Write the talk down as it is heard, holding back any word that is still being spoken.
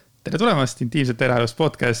Tere tulemast, Intiimsete eraelus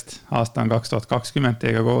podcast. Aasta on 2020,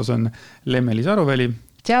 teiega koos on Lemmelis Aruväli.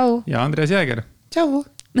 Tšau. Ja Andreas Jääger. Tšau.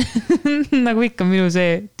 Nagu ikka minu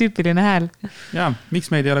see tüüpiline hääl. Ja, miks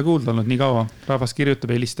meid ei ole kuulda olnud nii kaua? Rahvas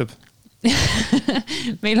kirjutab ja helistab.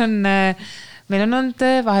 Meil on olnud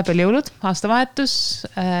vahepeal jõulud, aastavahetus,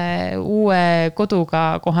 uue koduga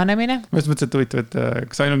kohanemine. Ma just mõtlesin, et huvitav, et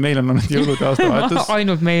kas ainult meil on olnud jõulud ja aastavahetus?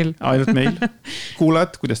 Ainult meil. Ainult meil.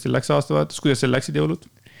 Kuulajad, kuidas teil läks aastavahetus? Kuidas teil läksid jõulud?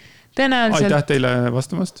 Aitäh teile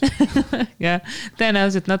vastamast. Ja,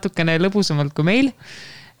 tõenäoliselt natukene lõbusamalt kui meil.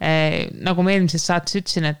 Nagu me eelmises saates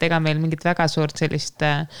ütlesin, et ega meil mingit väga suurt sellist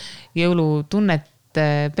jõulutunnet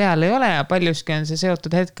peal ei ole ja paljuski on see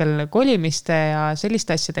seotud hetkel kolimiste ja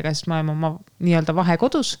selliste asjadega, sest me oleme oma nii-öelda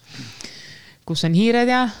vahekodus, kus on hiired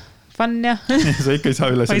ja fun ja sa ikka ei saa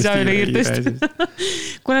üle sellest hiirest.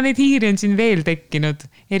 Kuna neid hiiri on siin veel tekkinud,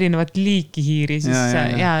 erinevat liiki hiiri, siis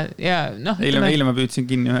ja noh. Eile ma püüdsin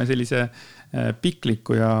kinni ühe sellise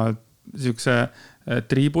pikliku ja siukse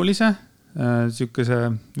triibulise, siukese,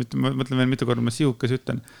 ma mõtlen veel mitu korda, ma siukese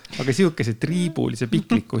ütlen, aga siukese triibulise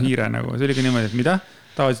pikliku hiire nagu, see oli ka niimoodi, et mida?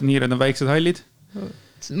 Tavaliselt hiired on väiksed hallid.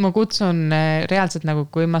 Ma kutsun reaalselt nagu,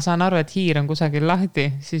 kui ma saan aru, et hiir on kusagil lahti,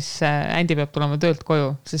 siis Andi peab tulema töölt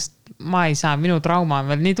koju, sest ma ei saa, minu trauma on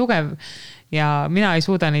veel nii tugev ja mina ei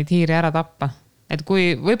suuda neid hiiri ära tappa. Et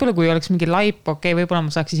võib-olla kui oleks mingi laip, võib-olla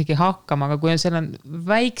ma saaks isegi hakkama, aga kui on seal on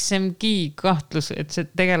väiksemgi kahtlus, et see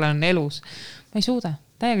tegelane on elus, ma ei suuda,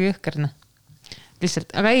 täiega jõhkerna. Lihtsalt,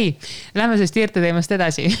 aga ei, lähme sellest hiirte teemast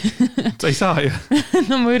edasi. Sa ei saa ju.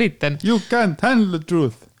 No ma üritan. You can't handle the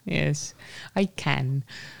truth. Yes, I can.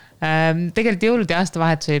 Tegelikult jõulud ja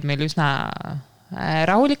aastavahetus olid meil üsna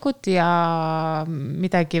rahulikud ja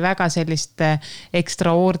midagi väga sellist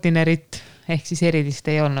extraordinarit ehk siis erilist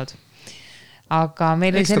ei olnud. Aga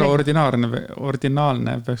meil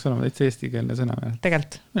Extraordinaalne peaks olema täitsa eestikeelne sõna.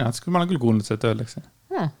 Tegelikult. Ma olen küll kuulnud seda, et öeldakse.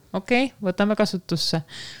 Okei, võtame kasutusse.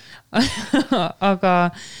 Aga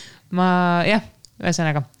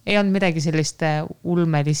ühesõnaga, ei olnud midagi sellist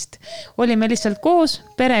ulmelist. Olime lihtsalt koos,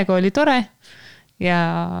 perega oli tore ja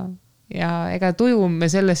ega tuju me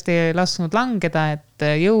sellest ei lasknud langeda, et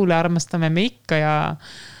jõule armastame me ikka ja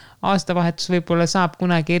aastavahetus võib-olla saab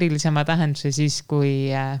kunagi erilisema tähenduse siis,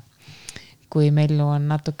 kui mellu on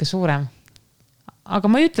natuke suurem. Aga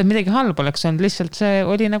ma ei ütle, et midagi halb oleks olnud, lihtsalt see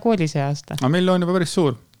oli nagu oli see aasta. Aga mellu on juba päris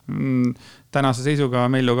suur. Tänase seisuga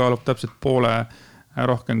mellu kaalub täpselt poole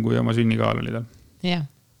rohkem kui oma sünnikaal oli tal. Jah.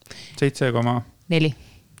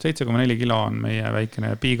 7,4 kilo on meie väikene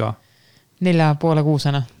piiga. 4,5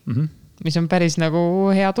 kuusena, mis on päris nagu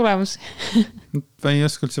hea tulemus. Ma ei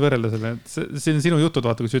oska üldse võrrelda selle. See on sinu jutud,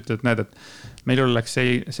 vaata, kui sa ütled, et näed, et meil oleks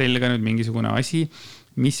selga nüüd mingisugune asi,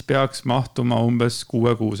 mis peaks mahtuma umbes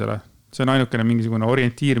 6 kuusele. See on ainukene mingisugune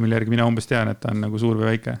orientiir, mille järgi mina umbes tean, et ta on nagu suur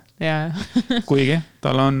või väike. Kuigi,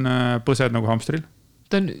 tal on põsed nagu hamstril.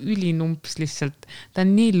 Ta on ülinumps lihtsalt. Ta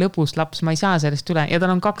on nii lõbus laps, ma ei saa sellest üle. Ja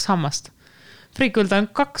tal on 2 hammast. Frikul ta on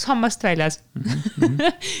 2 hammast väljas.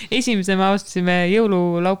 Esimese me austasime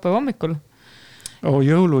jõululaupäeva hommikul.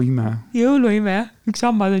 Jõuluime. Jõuluime, jah. Üks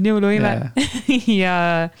hammad on jõuluime. Ja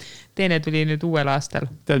teine tuli nüüd uuel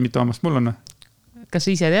aastal. Tead, mitu hammast mul on? Kas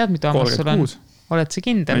sa ise tead, mitu hammast sul on? Oled see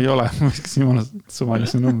kindel? Ei ole, ma võiks jumala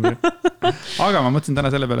suvalise numbri. Aga ma mõtlesin täna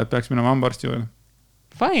selle peale, et peaks minema hambaarsti juurde.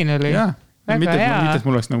 Finally. Jaa. Mitte, et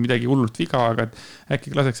mul oleks nagu midagi hullult viga, aga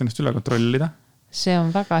äkki laseks ennast üle kontrollida. See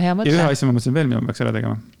on väga hea mõte. Ja ühe asja ma mõtlesin veel, mida ma peaks ära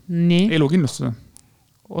tegema. Nii. Elukindlustada.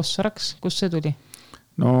 Ossaraks, kus see tuli?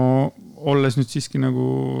 No, olles nüüd siiski nagu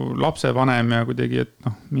lapsevanem ja kuidagi,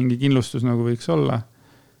 et mingi kindlustus nagu võiks olla.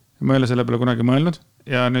 Ma ei ole selle peale kunagi mõelnud.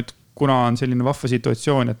 Ja nüüd, kuna on selline vahva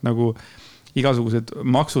situatsioon, et nagu igasugused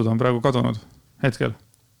maksud on praegu kadunud hetkel.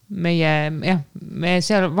 Me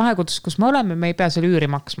seal vahekodus, kus me oleme, me ei pea selle üüri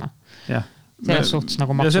maksma. Jah. Selles suhtes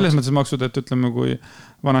nagu maksud. Ja selles mõttes maksud, et ütleme, kui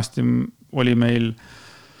vanasti oli meil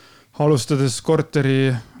alustades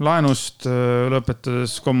korteri laenust,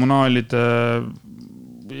 lõpetades kommunaalide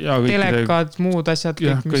ja telekad, muud asjad.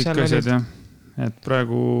 Kõik asjad, jah. Et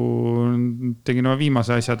praegu tegin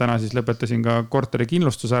viimase asja, täna siis lõpetasin ka korteri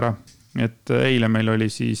kindlustus ära. Et eile meil oli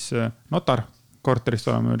siis notar, korterist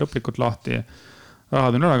oleme lõplikult lahti,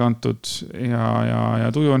 rahad on üle kantud ja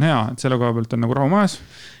tuju on hea, et selle koha pealt on nagu rahu majas.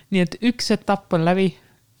 Nii et üks etapp on läbi.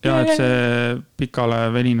 Ja et see pikale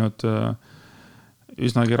veninud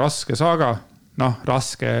üsnagi raske saaga,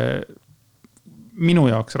 raske, minu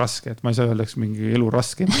jaoks raske, et ma ei saa öeldaks mingi elu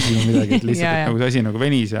raske, midagi, et lihtsalt et nagu see asi nagu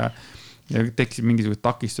venis ja tekksid mingisugused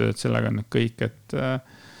takistused, sellega on kõik,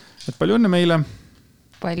 et palju õnne meile.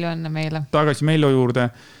 palju õnne meile. Tagasi Mellu juurde.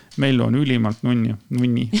 Mellu on ülimalt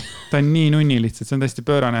nunni. Ta on nii nunni lihtsalt, see on täiesti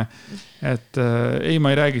pöörane. Et ei,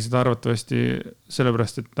 ma ei räägi seda arvatavasti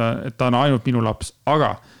sellepärast, et ta on ainult minu laps.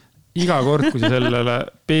 Aga iga kord, kui sa sellele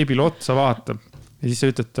beebile otsa vaatab ja siis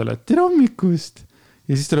sa ütled talle, et tere hommikust.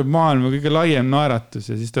 Ja siis tuleb maailma kõige laiem naeratus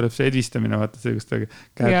ja siis tuleb see edvistamine, vaata see, kus ta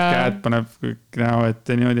käed paneb näo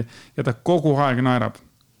ette niimoodi. Ja ta kogu aeg naerab.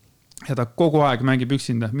 Ja ta kogu aeg mängib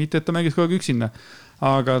üksinda. Mitte, et ta mängib kogu aeg üksinda.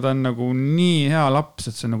 Aga ta on nagu nii hea laps,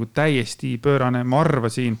 et see on nagu täiesti pöörane. Ma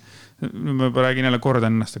arvasin, ma räägin jälle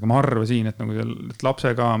kordan ennast, aga ma arvasin, et nagu et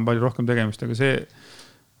lapsega on palju rohkem tegemist, aga see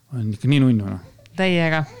on ikka nii nunnuna.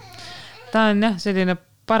 Täiega. Ta on jah, selline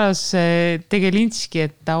paras Tegelinski,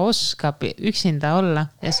 et ta oskab üksinda olla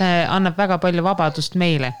ja see annab väga palju vabadust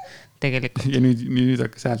meile tegelikult. Ja nüüd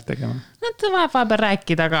hakkas häält tegema. No ta vahepeal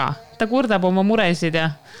rääkida ka. Ta kurdab oma muresid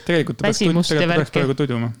ja tegelikult ta peaks praegu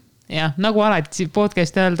tuduma. Jah, nagu alati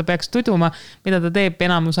podcasti ajal ta peaks tuduma, mida ta teeb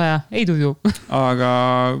enamus aja, ei tudu. Aga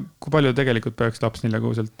kui palju tegelikult peaks laps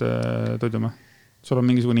 4-kuuselt tuduma? Sul on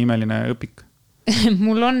mingisugune imeline õpik?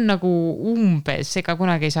 Mul on nagu umbes, ega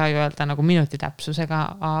kunagi ei saa ju öelda nagu minuti täpsusega,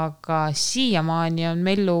 aga siiamaani on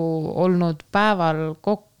Mellu olnud päeval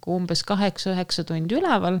kokku umbes 8-9 tundi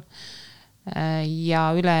üleval ja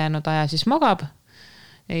ülejäänud aja siis magab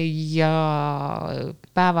ja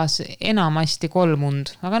päevas enamasti 3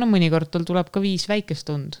 und, aga no mõnikord tuleb ka 5 väikest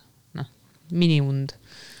und, miniund.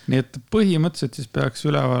 Nii et põhimõtteliselt siis peaks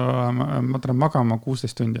üleval olema, ma tahan magama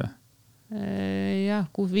 16 tundi. Jah,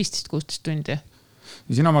 15-16 tundi.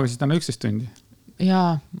 Ja sina magasid täna 11 tundi?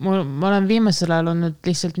 Jaa, ma olen viimasel ajal olnud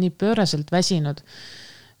lihtsalt nii pööraselt väsinud.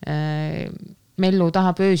 Mellu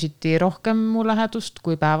tahab öösiti rohkem mu lähedust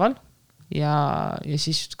kui päeval ja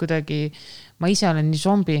siis kuidagi ma ise olen nii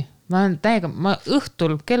zombi. Ma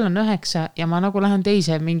õhtul kell on 9 ja ma nagu lähen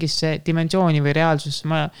teise mingisse dimensiooni või reaalsusse.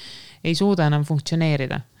 Ma ei suuda enam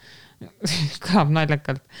funktsioneerida. Kõlab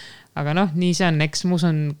naljakalt. Aga nii see on, eks mu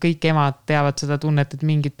on kõik emad teavad seda tunnet, et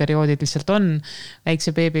mingid perioodid lihtsalt on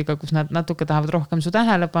väikse beebiga, kus nad natuke tahavad rohkem su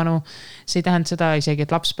tähelepanu. See ei tähenda seda isegi,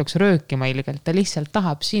 et laps peaks röökima ilgelt, ta lihtsalt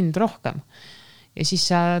tahab sind rohkem. Ja siis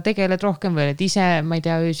sa tegeled rohkem või oled ise, ma ei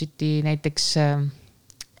tea, öösiti näiteks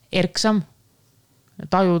erksam,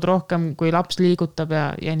 tajud rohkem, kui laps liigutab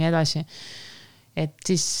ja nii edasi. Et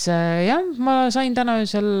siis jah, ma sain täna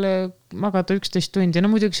öösel magada 11 tundi, no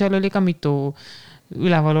muidugi seal oli ka mitu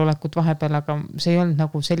ülevalolekut vahepeal, aga see ei olnud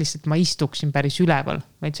nagu sellist, et ma istuksin päris üleval,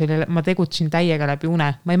 vaid see oli, ma tegutsin täiega läbi une.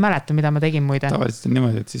 Ma ei mäleta, mida ma tegin muide. Tavaliselt on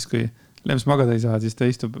niimoodi, et siis kui Lems magada ei saa, siis ta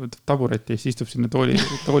istub tabureti ja siis istub sinna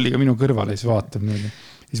tooliga minu kõrvale ja siis vaatab niimoodi.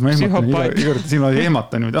 Siis ma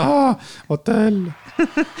ehmatan niimoodi, oota jälle.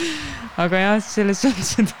 Aga jah, selles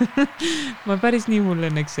suhtes, ma päris nii hull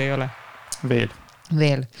õnneks ei ole.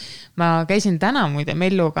 Veel. Ma käisin täna muide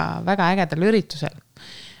Melluga väga ägedal üritusel.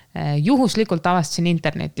 Juhuslikult avastasin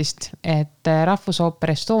internetist, et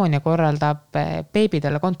Rahvusooper Estonia korraldab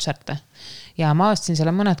beebidele kontserte ja ma avastasin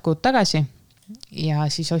selle mõned kuud tagasi ja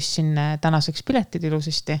siis ostsin tänaseks piletid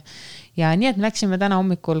ilusasti ja nii, et me läksime täna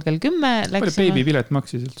hommikul kell 10. Palju beebi pilet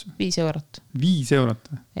maksis üldse? 5 eurot. 5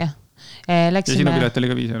 eurot? Jah. Ja sinu pilet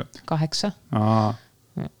oli ka 5 eurot? 8.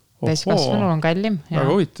 Täiskasvanul on kallim.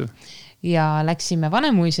 Väga huvitav. Ja läksime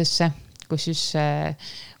Vanemuisesse, kus siis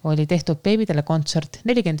oli tehtud beebidele kontsert,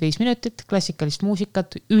 45 minutit, klassikalist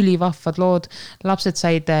muusikat, ülivahvad lood, lapsed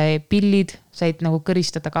said pillid, said nagu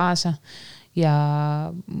kõristada kaasa ja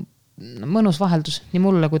mõnus vaheldus nii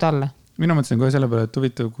mulle kui talle. Mina mõtlesin kohe selle peale, et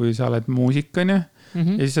huvitav, kui sa oled muusikani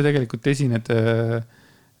ja siis sa tegelikult esined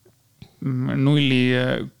 0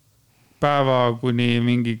 päeva kuni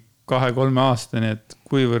mingi 2-3 aastani, et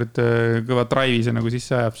kuivõrd kõva drive'i see nagu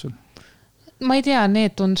sisse ajab sul? Ma ei tea,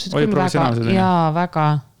 need tundsid küll väga.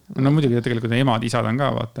 No muidugi tegelikult emad, isad on ka,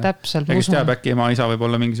 vaata. Täpselt. Ja kes teab, äkki ema, isa võib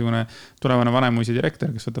olla mingisugune tulevane Vanemuise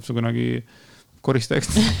direktor, kes võtab su kunagi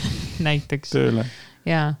koristajaks näiteks. Tööle.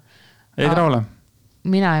 Jaa. Eid rahule?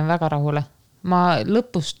 Mina jäin väga rahule. Ma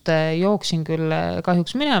lõpust jooksin küll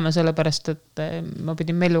kahjuks minema, sellepärast, et ma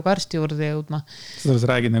pidin Melluga arsti juurde jõudma. Seda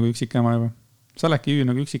sa räägid nagu üksik ema juba. Sa oledki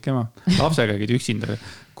nagu üksik ema. Lapsega käid üksinda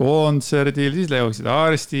kontserdil, siis jooksid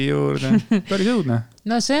arsti juurde. Päris õudne.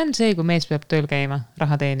 No see on see, kui mees peab tööl käima,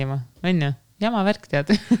 raha teenima. On ju? Jama värk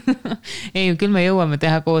tead. Ei, küll me jõuame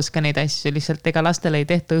teha koos ka neid asju. Lihtsalt ega lastele ei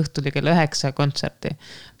tehta õhtuli kell 9 kontserti.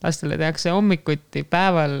 Lastele tehakse hommikuti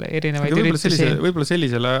päeval erinevaid üritusi. Võib-olla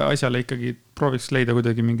sellisele asjale ikkagi prooviks leida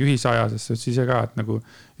kuidagi mingi ühisaja, sest siis ka, et nagu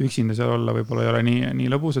üksinda seal olla võib-olla ei ole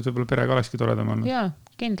nii lõbus, et võib-olla perega olekski toredam olnud. Jaa,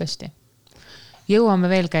 kindlasti. Jõuame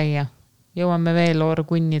veel käia. jõuame veel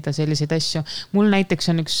orgunnida selliseid asju. Mul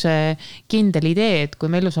näiteks on üks kindel idee, et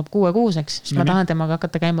kui Mellu saab 6-kuuseks, siis ma tahan temaga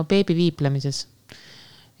hakata käima beebiviiplemises.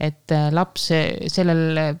 Et laps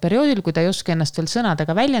sellel perioodil, kui ta ei oska ennast veel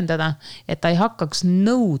sõnadega väljendada, et ta ei hakkaks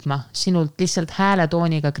nõudma sinult lihtsalt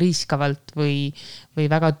hääletooniga kriiskavalt või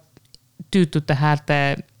väga tüütute häälte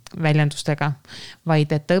väljendustega,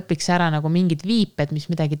 vaid et ta õpiks ära nagu mingid viiped, mis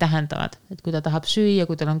midagi tähendavad. Et kui ta tahab süüa,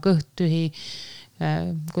 kui tal on kõht tühi,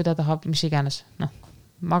 kui ta tahab mis iganes,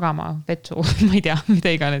 magama, vetsu, ma ei tea,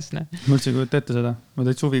 mida iganes. Ma üldse kujuta ette seda. Ma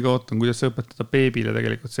täitsa huviga ootan, kuidas see õpetada beebile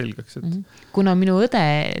tegelikult selgeks. Et... Kuna minu õde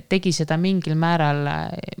tegi seda mingil määral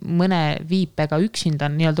mõne viipega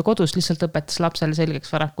üksinda, nii-öelda kodus lihtsalt õpetas lapsele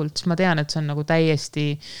selgeks varakult, siis ma tean, et see on nagu täiesti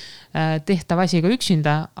tehtav asi ka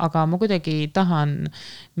üksinda, aga ma kuidagi tahan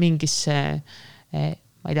mingisse,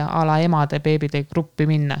 ma ei tea, ala emade beebide gruppi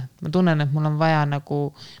minna. Ma tunnen, et mul on vaja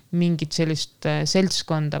nagu mingit sellist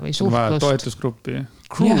seltskonda või suhtlust. Vaja toetusgruppi.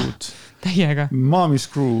 Crew'd. Täiega. Mommy's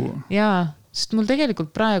crew. Jaa, sest mul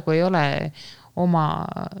tegelikult praegu ei ole oma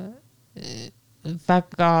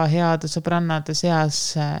väga heade sõbrannade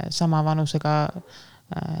seas sama vanusega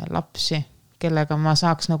lapsi, kellega ma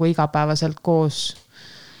saaks nagu igapäevaselt koos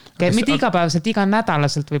mitte igapäevaselt, iga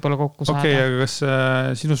nädalaselt võib-olla kokku saada. Okei, aga kas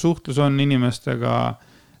sinu suhtlus on inimestega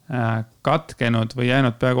katkenud või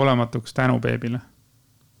jäänud peaaegu olematuks tänu beebile?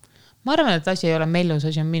 Ma arvan, et asi ei ole Mellus,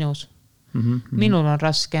 asi on minus. Minul on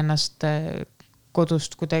raske ennast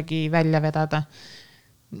kodust kuidagi välja vedada.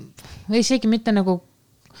 Või isegi mitte nagu...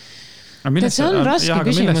 See on raske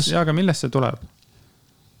küsimus. Aga millest see tuleb?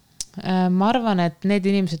 Ma arvan, et need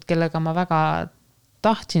inimesed, kellega ma väga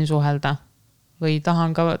tahtsin suhelda, või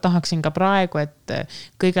tahaksin ka praegu, et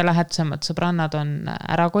kõige lähedsemad sõbrannad on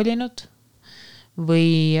ära kolinud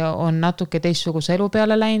või on natuke teistsuguse elu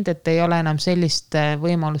peale läinud, et ei ole enam sellist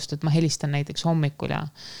võimalust, et ma helistan näiteks hommikul ja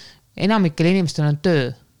enamikel inimestel on töö.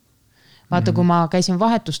 Vaata, kui ma käisin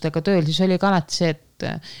vahetustega tööl, siis oli ka alati see, et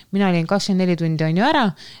mina olin 24 tundi on ju ära,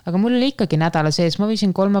 aga mul oli ikkagi nädala sees. Ma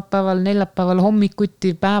võisin kolmapäeval, neljapäeval,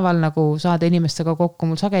 hommikuti päeval nagu saada inimestega kokku.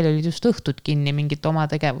 Mul sageli oli just õhtud kinni mingite oma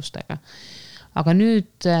tegevustega. Aga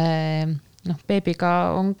nüüd beebiga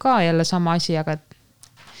on ka jälle sama asi, aga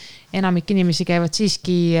enamik inimesi käivad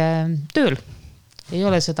siiski tööl. Ei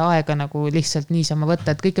ole seda aega nagu lihtsalt niisama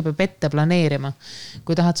võtta, et kõike peab ette planeerima.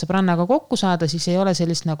 Kui tahad sõbrannaga kokku saada, siis ei ole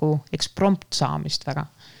sellist nagu eksprompt saamist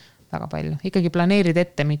väga palju. Ikkagi planeerid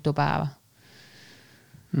ette mitu päeva.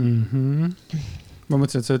 Ma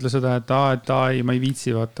mõtlesin, et sa ütle seda, et ma ei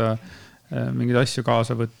viitsi vaata mingeid asju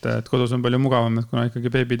kaasa võtta, et kodus on palju mugavam, et kuna ikkagi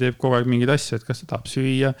beebi teeb kogu aeg mingeid asju, et kas ta tahab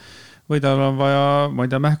süüa või tal on vaja, ma ei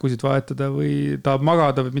tea, mähkusid vahetada või tahab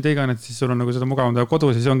magada või mida iganes, siis sul on nagu seda mugavam teha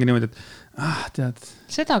kodus ja siis ongi niimoodi, et tead.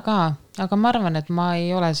 Seda ka, aga ma arvan, et ma ei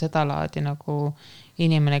ole seda laadi nagu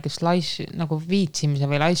inimene, kes nagu viitsimise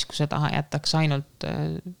või laiskuse taha jätaks ainult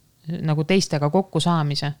nagu teistega kokku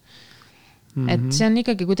saamise. Et see on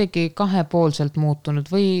ikkagi kuidagi kahepoolselt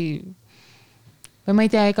muutunud või ma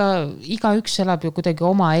ei tea, iga üks elab ju kuidagi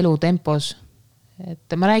oma elu tempos.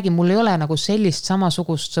 Et ma räägin, mul ei ole nagu sellist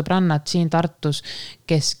samasugust sõbrannat siin Tartus,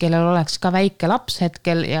 kellel oleks ka väike laps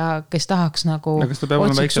hetkel ja kes tahaks nagu kas ta peab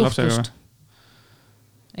olema väikse lapsega või?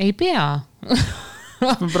 Ei pea.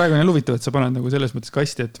 Praegu on huvitav, et sa paned nagu selles mõttes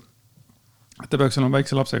kasti, et ta peaks olema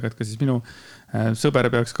väikse lapsega, et ka siis minu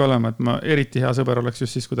sõber peaks ka olema, et ma eriti hea sõber oleks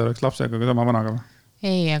just siis, kui ta oleks lapsega ka sama vanaga või?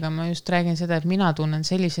 Ei, aga ma just räägin seda, et mina tunnen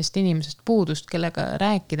sellisest inimesest puudust, kellega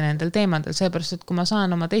rääkida nendel teemadel, seepärast, et kui ma saan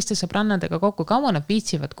oma teiste sõbrannadega kokku, kaua nad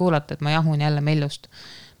viitsivad kuulata, et ma jahun jälle Mellust.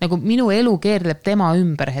 Nagu minu elu keerleb tema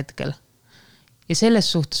ümber hetkel. Ja selles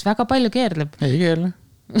suhtes väga palju keerleb. Ei keerle.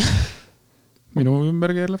 Minu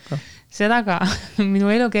ümber keerleb ka. Seda ka. Minu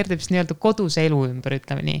elu keerleb siis nii-öelda koduse elu ümber,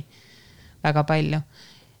 ütleme nii. Väga palju.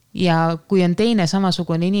 Ja kui on teine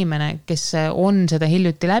samasugune inimene, kes on seda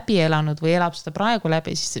hiljuti läbi elanud või elab seda praegu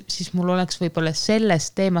läbi, siis mul oleks võib-olla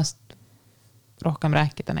sellest teemast rohkem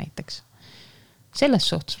rääkida näiteks. Selles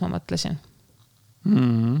suhtes ma mõtlesin.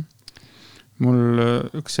 Mul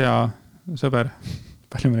üks hea sõber,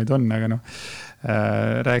 palju neid on, aga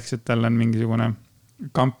rääkis, et tal on mingisugune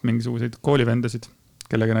kamp, mingisuguseid koolivendasid,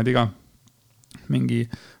 kellega nad iga mingi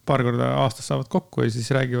paar korda aastas saavad kokku ja siis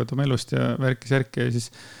räägivad oma elust ja värki-särki ja siis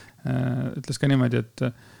ütles ka niimoodi,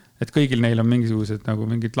 et kõigil neil on mingisugused nagu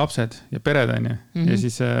mingid lapsed ja pered on ju. Ja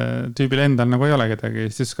siis tüübil endal nagu ei ole kedagi.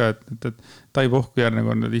 Siis ka, et tai pohku järgne,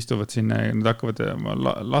 kui nad istuvad sinna ja nad hakkavad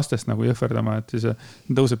lastest nagu jõhverdama, et siis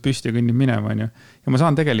tõuseb püsti ja kõnnib minema on ju. Ja ma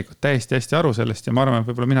saan tegelikult täiesti hästi aru sellest ja ma arvan,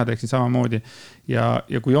 et võib-olla mina teeksin samamoodi. Ja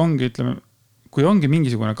kui ongi, ütleme, kui ongi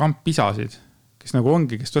mingisugune kamp isasid, kes nagu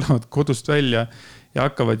ongi, kes tulevad kodust välja ja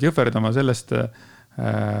hakkavad jõhverdama sellest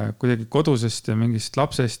kuidagi kodusest ja mingist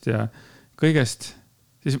lapsest ja kõigest,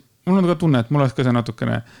 siis mul on ka tunne, et mul oleks ka see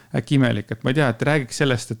natukene äkki imelik, et ma ei tea, et räägiks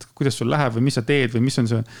sellest, et kuidas sul läheb või mis sa teed või mis on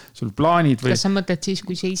sul plaanid või... Kas sa mõtled siis,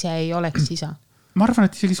 kui sa ise ei oleks isa? Ma arvan,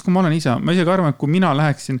 et siis, kui ma olen isa, ma isegi arvan, et kui mina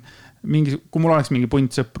läheksin kui mul oleks mingi punt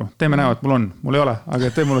sõpru, teeme näo, et mul ei ole, aga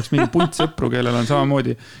et mul oleks mingi punt sõpru, kellel on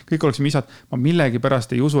samamoodi, kõik oleksime isad, ma millegi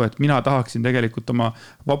pärast ei usu, et mina tahaksin tegelikult oma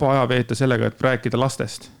vaba aja veeta sellega, et rääkida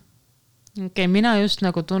lastest. Okei, mina just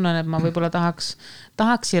nagu tunnen, et ma võib-olla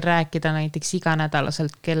tahaksin rääkida näiteks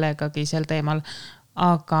iganädalaselt kellegagi sel teemal,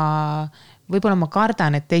 aga võib-olla ma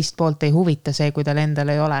kardan, et teist poolt ei huvita see, kui tal endal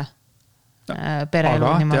ei ole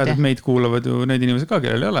pereelu niimoodi. Tead, et meid kuulavad ju need inimesed ka,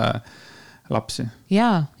 kellel ei ole lapsi.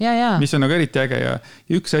 Ja. Mis on nagu eriti äge ja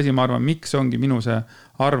üks asi, ma arvan, miks ongi minu see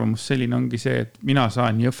arvamus selline ongi see, et mina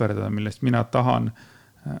saan jõhverdada, millest mina tahan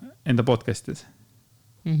enda podcast'is.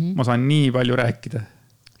 Ma saan nii palju rääkida.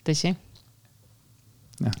 Tõsi.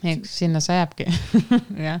 Sinna sa jääbki.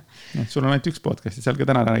 Ja. Sul on ainult üks podcast ja seal ka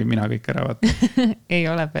täna räägin mina kõik ära vaata. Ei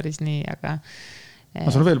ole päris nii, aga...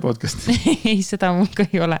 sul on veel podcast? Ei, seda mul ka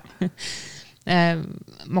ei ole.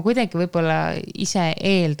 Ma kuidagi võib-olla ise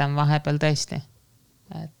eeldan vahepeal tõesti,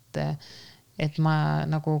 et ma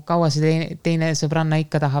nagu kaua see teine sõbranna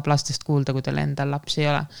ikka tahab lastest kuulda, kui tal endal lapsi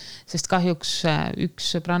ei ole. Sest kahjuks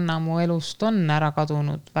üks sõbranna mu elust on ära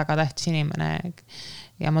kadunud, väga tähtis inimene.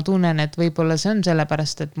 Ja ma tunnen, et võib-olla see on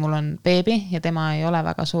sellepärast, et mul on beebi ja tema ei ole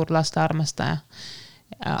väga suur laste armastaja.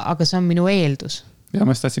 Aga see on minu eeldus. Ja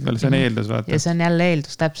ma tahtsin veel, see on eeldus vaata. Ja see on jälle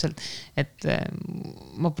eeldus täpselt, et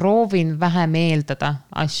ma proovin vähem eeldada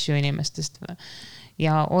asju inimestest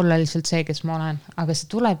ja olla lihtsalt see, kes ma olen, aga see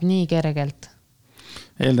tuleb nii kergelt.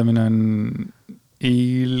 Eeldamine on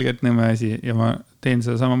ilgelt nõme asi ja ma teen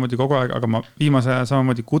seda samamoodi kogu aeg, aga ma viimase aja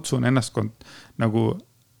samamoodi kutsun ennast nagu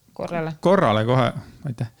korrale kohe,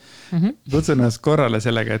 aitäh. Kutsun ennast korrale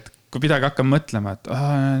sellega, et kui midagi hakkab mõtlema, et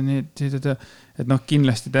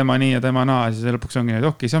kindlasti tema nii ja tema naa, siis lõpuks ongi, et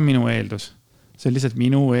okei, see on minu eeldus. See on lihtsalt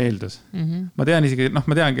minu eeldus. Ma tean isegi,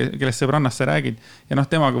 ma tean, kellest sõbrannast sa räägid ja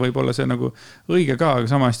temaga võib olla see nagu õige ka,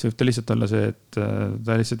 aga sama hästi võib ta lihtsalt olla see, et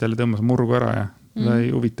ta lihtsalt jälle tõmbas murgu ära ja ta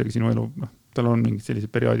ei huvitagi sinu elu. Tal on mingid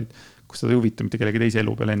sellised perioodid, kus ta ei huvita mitte kellegi teise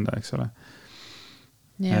elu peal enda, eks ole.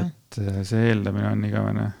 Et see eeldamine on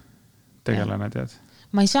igavene tegelane, tead.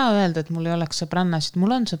 Ma ei saa öelda, et mul ei oleks sõbrannasid.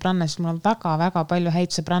 Mul on sõbrannasid, mul on väga-väga palju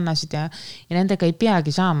häid sõbrannasid ja nendega ei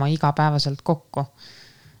peagi saama igapäevaselt kokku.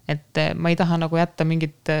 Et ma ei taha nagu jätta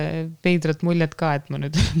mingit veidrat muljet ka, et mul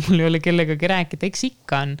ei ole kellegagi rääkida, eks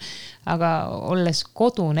ikka on. Aga olles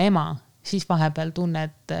kodune ema, siis vahepeal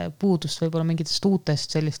tunned puudust võib-olla mingitest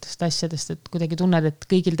uutest sellistest asjadest, et kuidagi tunned, et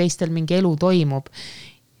kõigil teistel mingi elu toimub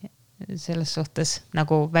selles suhtes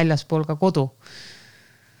nagu väljaspool ka kodu.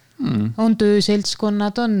 On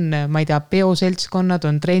tööseltskonnad, on, ma ei tea, peoseltskonnad,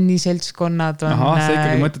 on trenniseltskonnad, on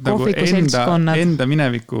kohvikuseltskonnad. Enda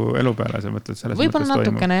mineviku elu peale, sa mõtled selles võib-olla mõttes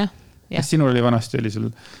toimub. Natukene, jah. Sinul oli vanasti oli sul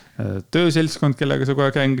tööseltskond, kellega sa kogu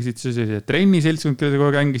aeg hängisid, siis oli trenniseltskond, kellega sa kogu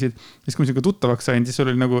aeg hängisid. Siis kui ma sinuga tuttavaks sain, siis sul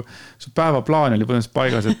oli nagu su päevaplaan oli põhimõtteliselt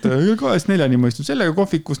paigas, et 2-4 ma istun sellega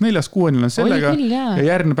kohvikus, 4-6 on sellega küll, ja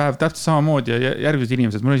järgmine päev täpselt samamoodi ja järgmised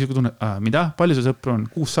inimesed. Mul oli siuke tunne, mida? Palju su sõpru on?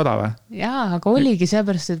 600 või? Jaa, aga oligi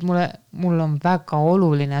seepärast, et mul on väga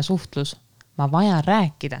oluline suhtlus. Ma vajan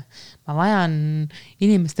rääkida. Ma vajan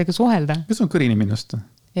inimestega suhelda. Kas on kõrini minust?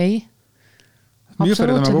 Ei. Me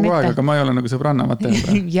jõperdame kogu aeg, aga ma ei ole nagu sõbranna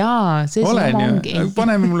mõtelda. Jaa, see olen ju.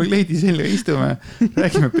 Paneme mulle leidi selga, istume,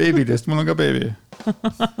 räägime beebidest, mul on ka beebi.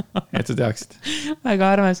 Et sa teaksid.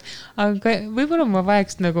 Väga armas. Aga võib-olla ma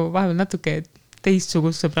vajaks nagu vahepeal natuke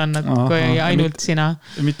teistsugust sõbrannat kui ainult sina.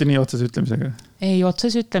 Mitte nii otsese ütlemisega? Ei,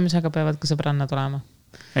 otsese ütlemisega peavad ka sõbrannad olema.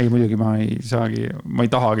 Ei, muidugi ma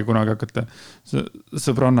ei tahagi kunagi hakata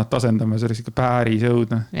sõbrannat asendama, see oleks ikka päris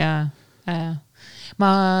õudne. Jaa. Ma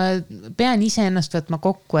pean ise ennast võtma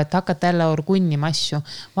kokku, et hakata jälle orgunnima asju.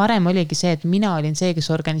 Varem oligi see, et mina olin see, kes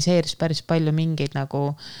organiseeris päris palju mingeid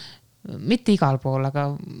nagu, mitte igal pool, aga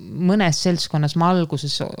mõnes seltskonnas ma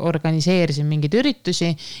alguses organiseerisin mingeid üritusi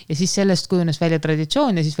ja siis sellest kujunes välja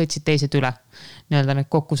traditsioon ja siis võtsid teised üle. Nii-öelda need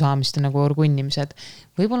kokkusaamiste nagu orgunnimised.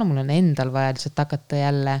 Võib-olla mul on endal vaja lihtsalt hakata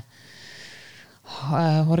jälle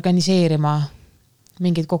organiseerima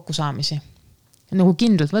mingeid kokkusaamisi. Nagu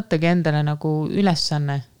kindlalt võttagi endale nagu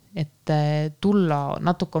ülesanne, et tulla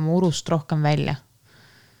natuke oma urust rohkem välja.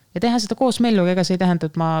 Ja teha seda koos melluga, ega see ei tähenda,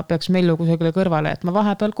 et ma peaks mellu kusagile kõrvale, et ma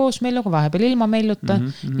vahepeal koos melluga, vahepeal ilma melluta,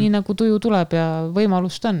 nii nagu tuju tuleb ja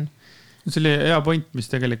võimalust on. See oli hea point,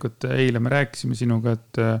 mis tegelikult eile me rääkisime sinuga,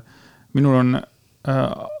 et minul on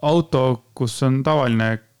auto, kus on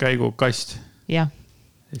tavaline käigukast. Ja.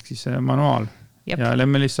 Ehk siis manuaal. Ja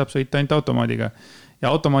Lemmelis saab sõita ainult automaadiga. ja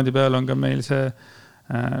automaadi peal on ka meil see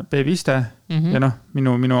beebiste ja noh,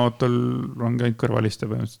 minu autol on käinud kõrvaliste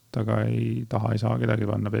põhimõtteliselt, aga ei saa kedagi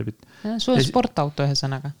panna beebit. Sul on sportauto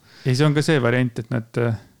ühesõnaga. Ja see on ka see variant,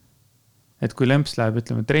 et kui lemps läheb,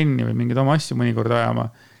 ütleme, trenni või mingeid oma asju mõnikord ajama,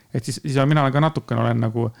 et siis mina ka natukene olen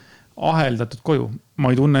nagu aheldatud koju. Ma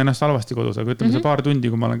ei tunne ennast halvasti kodus, aga ütleme see paar tundi,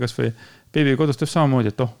 kui ma olen kas või beebi kodus teeb samamoodi,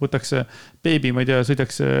 et võtaks beebi, ma ei tea,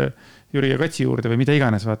 sõidaks Jüri ja Katsi juurde või mida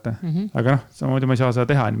iganes, vaata. Aga noh, samamoodi ma ei saa seda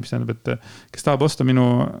teha, mis tähendab, et kes tahab osta minu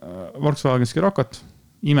Volkswagen Scirocco't,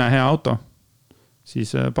 ime hea auto,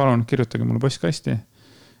 siis palun kirjutage mulle postkasti.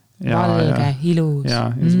 Valge, ilus. Ja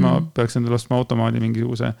siis ma peaks endale ostma automaadi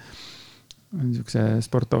mingisuguse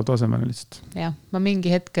sportauto asemel lihtsalt. Jah, ma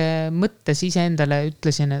mingi hetke mõttes ise endale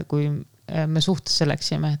ütlesin, et kui me suhtesse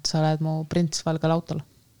läksime, et sa oled mu prints valgel autol.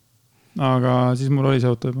 Aga siis mul oli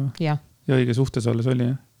see auto juba. Ja õige suhtes olles oli,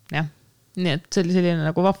 jah? Jah, nii et see oli selline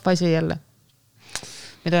nagu vahva asi jälle.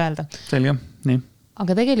 Mida öelda? Selge, nii.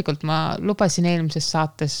 Aga tegelikult ma lubasin eelmises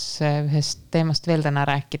saates ühest teemast veel täna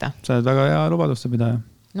rääkida. Sa oled väga hea lubaduste pidaja.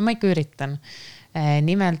 No ma ikka üritan.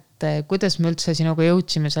 Nimelt, kuidas me üldse sinuga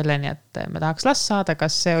jõudsime selleni, et me tahaks last saada,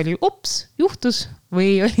 kas see oli juhtus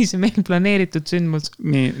või oli see meil planeeritud sündmus?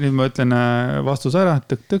 Nii, nüüd ma ütlen vastus ära,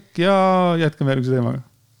 tõk ja jätkame järgmise teemaga.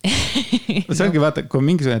 See ongi vaata, kui on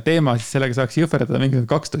mingisugune teema, siis sellega saaks jõferdada mingisugune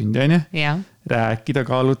 2 tundi, on ju? Rääkida,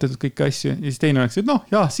 kaalutatud kõiki asju. Ja siis teine oleks, et noh,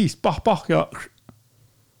 ja siis pah ja...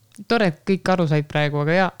 Tore, et kõik aru said praegu,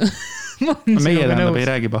 aga jaa. Meie tähendab ei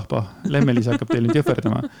räägi pahpa. Lemmelis hakkab teil nüüd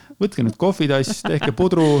jõferdama. Võtke nüüd kohvitass, tehke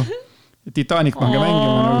pudru, Titanic pange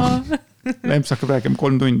mängima. Nagu. Lemps hakkab rääkima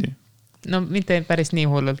 3 tundi. No mitte päris nii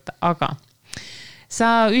hullult, aga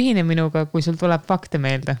sa ühine minuga, kui sul tuleb fakte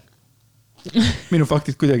meelde. Minu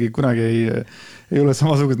faktid kuidagi kunagi ei ole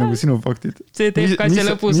samasugused nagu sinu faktid. See teeb ka see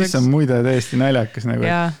lõbuseks. Mis on muide täiesti naljakas. Nagu,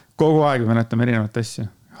 kogu aeg me mäletame erinevat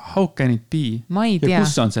asju. How can it be? Ma ei tea. Ja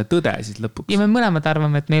kus on see tõde siis lõpuks? Ja me mõlemad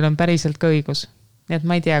arvame, et meil on päriselt ka õigus. Nii et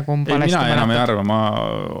ma ei tea, kumb valesti mina enam ei arva, ma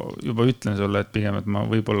juba ütlen sulle, et pigem, et ma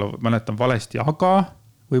võib-olla mäletan valesti, aga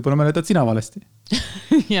võib-olla mäletad sina valesti.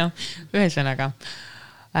 Ja, ühesõnaga.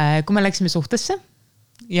 Kui me läksime suhtesse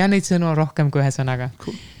ja neid sõnu on rohkem kui ühesõnaga.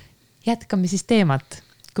 Jätkame siis teemat.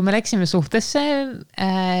 Kui me läksime suhtesse,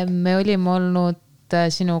 me olime olnud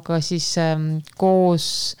sinuga siis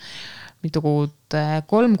koos mitu kuud,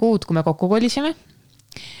 3 kuud, kui me kokku kolisime.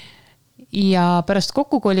 Ja pärast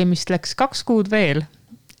kokku kolimist läks 2 kuud veel,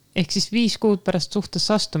 ehk siis 5 kuud pärast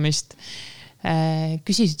suhtesse astumist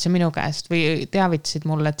küsisid sa minu käest või teavitasid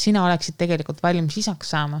mulle, et sina oleksid tegelikult valmis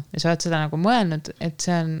isaks saama. Ja sa oled seda nagu mõelnud, et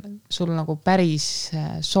see on sul nagu päris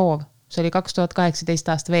soov. See oli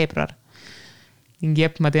 2018 aasta veebruar. Mingi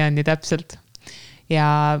jepp, ma tean nii täpselt.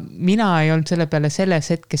 Ja mina ei olnud selle peale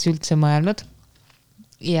selles hetkes üldse mõelnud.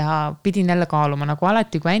 Ja pidin jälle kaaluma, nagu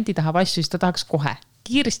alati, kui Andy tahab asju, siis ta tahaks kohe,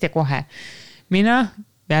 kiiresti ja kohe. Mina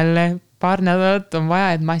jälle paar nädalat on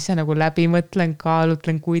vaja, et ma asja nagu läbi mõtlen,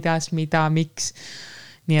 kaalutlen, kuidas, mida, miks.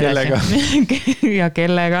 Kellega? Ja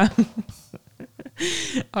kellega.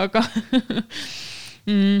 Aga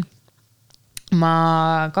ma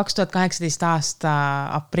 2018 aasta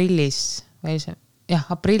aprillis,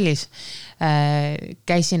 aprillis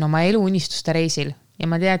käisin oma eluunistuste reisil. Ja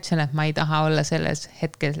ma teadsin, et ma ei taha olla sel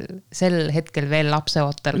hetkel veel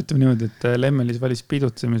lapseootel. Ütleme niimoodi, et Lemmelis valis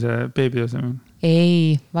pidutsemise beebi asemel.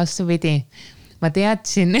 Ei, vastupidi. Ma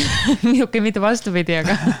teadsin, mitte vastupidi,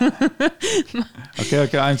 aga...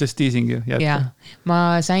 Okay, I'm just teasing you. Ja,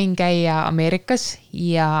 ma sain käia Ameerikas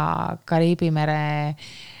ja Kariibi mere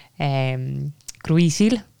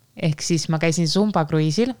kruiisil, ehk siis ma käisin Zumba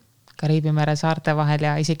kruiisil Kariibi mere saarte vahel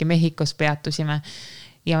ja isegi Mehhikos peatusime.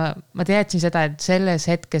 Ja ma teadsin seda, et selles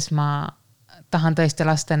hetkes ma tahan tõesti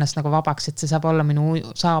lasta ennast nagu vabaks, et see saab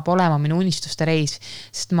olema minu unistuste reis.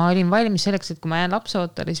 Sest ma olin valmis selleks, et kui ma jään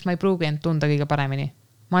lapseootele, siis ma ei pruugi end tunda kõige paremini.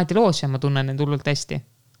 Ma ei loos ja ma tunnen end hullult hästi.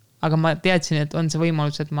 Aga ma teadsin, et on see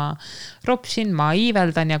võimalus, et ma ropsin, ma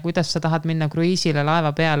iiveldan ja kuidas sa tahad minna kruiisile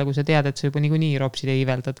laeva peale, kui sa tead, et sa juba niikuinii ropsid ja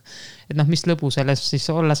iiveldad. Et noh, mis lõbu selles siis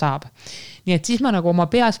olla saab. Nii et siis ma nagu oma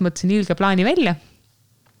peas mõtlesin ilge plaani välja.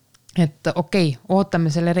 Et okei, ootame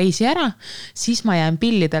selle reisi ära, siis ma jään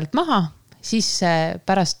pillidelt maha, siis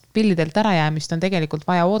pärast pillidelt ära jäämist on tegelikult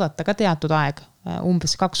vaja oodata ka teatud aeg,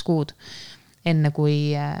 umbes 2 kuud, enne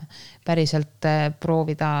kui päriselt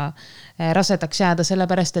proovida rasedaks jääda,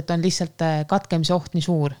 sellepärast, et on lihtsalt katkemise oht nii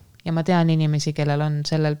suur. Ja ma tean inimesi, kellel on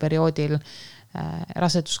sellel perioodil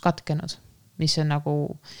rasedus katkenud, mis on nagu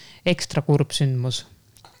ekstra kurb sündmus.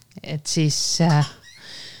 Et siis...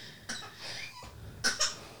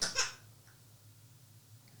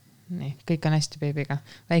 Nii, kõik on hästi beebiga.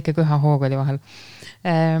 Väike köhahoog oli vahel.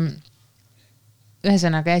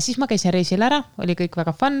 ühesõnaga, ja siis ma käisin reisil ära, oli kõik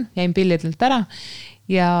väga fun, jäin pillidelt ära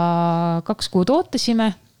ja 2 kuud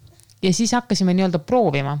ootasime ja siis hakkasime nii-öelda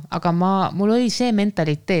proovima, aga mul oli see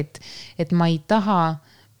mentaliteet, et ma ei taha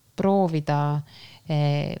proovida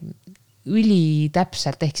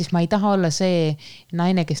ülitäpselt, ehk siis ma ei taha olla see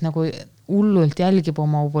naine, kes nagu hullult jälgib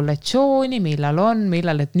oma ovulatsiooni,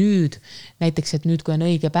 millal, et nüüd, näiteks, et nüüd, kui on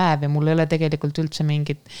õige päev ja mul ei ole tegelikult üldse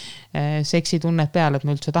mingit seksitunnet peal, et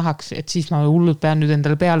ma üldse tahaks, et siis ma hullult pean nüüd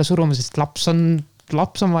endale peale suruma, sest laps on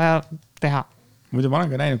vaja teha. Muidu ma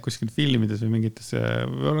olen ka näinud kuskil filmides või mingites,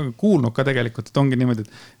 olen kuulnud ka tegelikult, et ongi niimoodi,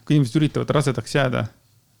 et kui inimesed üritavad rasedaks jääda,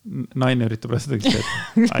 naine üritab rasedaks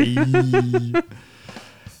jääda.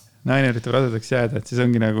 Naine üritab rasedaks jääda, et siis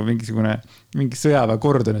ongi nagu mingi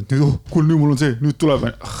sõjaväekord on, et nüüd mul on see, nüüd tuleb.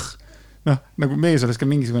 Nagu mees oleks ka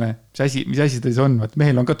mingisugune, mis asi ta siis on, et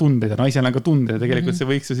mehel on ka tundeid ja naisel on ka tundeid ja tegelikult see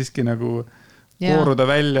võiks ju siiski nagu kooruda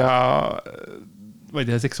välja, ma ei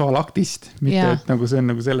tea, seksuaalaktist, mitte et nagu see on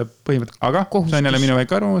nagu selle põhimõte. Aga see on jälle minu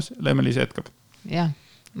väike arvamus, Lemeli-Liis jätkab. Jah,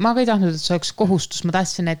 ma ka ei tahtnud, et see oleks kohustus, ma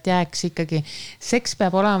tahtsin, et jääks ikkagi, seks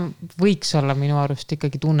peab olema, võiks olla minu arust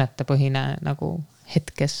ikkagi tunnete põhine nagu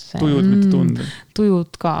hetkes. Tujud, mitte tunded.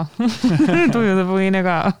 Tujud ka. Tujude põhine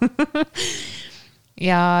ka.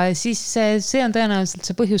 Ja siis see on tõenäoliselt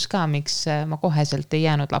see põhjus ka, miks ma koheselt ei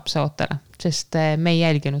jäänud lapse ootele, sest me ei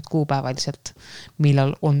jälginud kuupäevaliselt,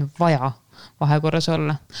 millal on vaja vahekorras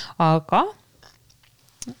olla. Aga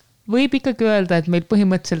võib ikkagi öelda, et meil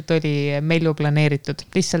põhimõtteliselt oli mellu planeeritud.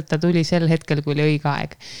 Lihtsalt ta tuli sel hetkel, kui oli õige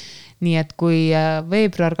aeg. Nii et kui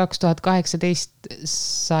veebruar 2018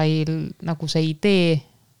 sai nagu see idee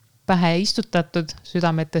pähe istutatud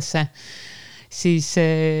südametesse, siis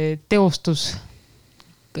teostus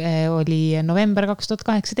oli november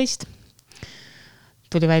 2018.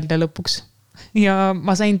 Tuli välja lõpuks. Ja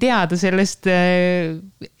ma sain teada sellest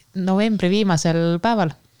novembri viimasel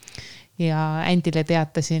päeval. Ja Andile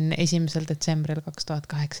teatasin 1. detsembril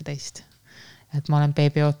 2018, et ma olen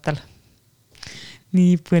beebi ootel.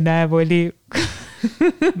 Nii põnev oli.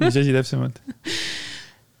 Mis asi täpsemalt?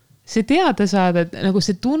 See teada saada, et nagu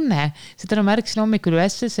see tunne, seda ma märksin hommikul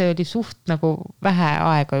üles, see oli suht nagu vähe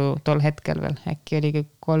aega ju tol hetkel veel, äkki oli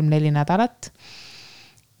 3-4 nädalat.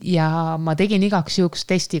 Ja ma tegin igaks juhuks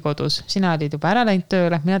testi kodus. Sina olid juba ära läinud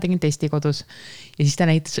tööle, mina tegin testi kodus. Ja siis ta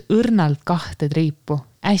näitas õrnalt 2 triipu,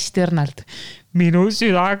 hästi õrnalt. Minu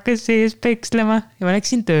süda hakkas sees pekslema ja ma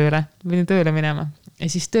läksin tööle minema. Ja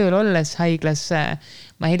siis tööl olles haiglas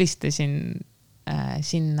ma helistasin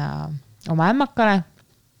sinna oma ämmakale,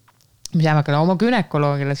 oma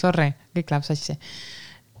gynekoloogile, sorry, kõik läheb sassi.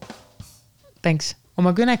 Thanks.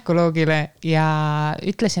 Oma gynekoloogile ja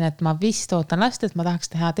ütlesin, et ma vist ootan last, et ma tahaks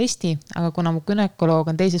teha testi, aga kuna mu gynekoloog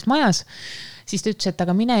on teises majas, siis ta ütles, et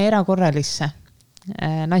aga mine erakorralisse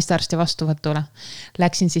naistearsti vastuvõtule.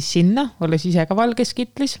 Läksin siis sinna, olles ise ka valges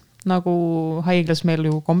kitlis, nagu haiglas meil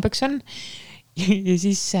ju kombeks on. Ja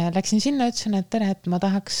siis läksin sinna, ütlesin, et tere, et ma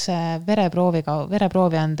tahaks vereproovi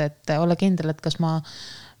anda, et olla kindel, et kas ma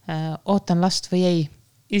ootan last või ei.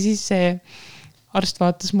 Ja siis see arst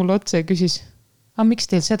vaatas mulle otsa ja küsis, miks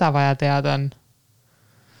teil seda vaja teada on?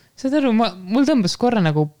 Saad aru, mul tõmbas korra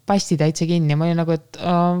nagu pasti täitsa kinni. Ma olin nagu, et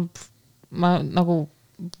ma nagu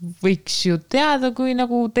võiks ju teada, kui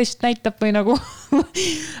nagu test näitab või nagu.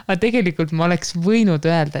 Aga tegelikult ma oleks võinud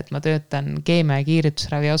öelda, et ma töötan keemia- ja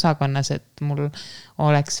kiiritusravi osakonnas, et mul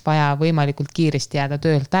oleks vaja võimalikult kiiresti jääda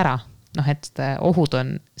töölt ära. Et ohud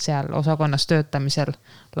on seal osakonnas töötamisel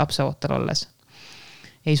lapse ootel olles.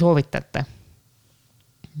 Ei soovitate.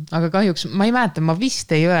 Aga kahjuks, ma ei mäleta, ma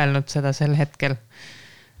vist ei öelnud seda sel hetkel.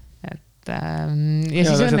 Ja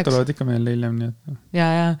siis õnneks tulevad ikka meil hiljem nii et...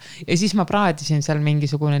 ja siis ma praadisin seal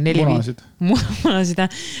mingisugune 4-5 munasid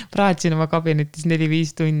praadisin oma kabinetis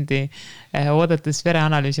 4-5 tundi oodates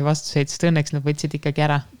vereanalüüsi vastuseid, sest õnneks nad võtsid ikkagi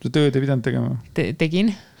ära. Su tööd ei pidanud tegema?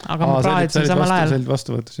 Tegin, aga ma praadisin samal ajal.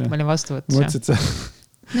 Ma olin vastuvõtus. Mõtlesid sa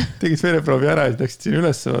tegid vereproovi ära ja läksid siin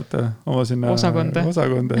üles oma sinna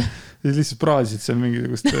osakonda. Ja siis lihtsalt praadisid seal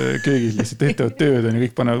mingisugust köögis, lihtsalt tehtavad tööd ja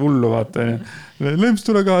kõik panevad hullu vaata. Lemps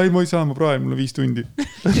tule ka, ei ma ei saa, ma praadin, mul on 5 tundi.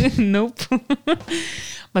 Nope.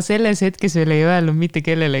 Ma selles hetkes veel ei öelnud mitte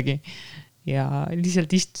kellelegi. Ja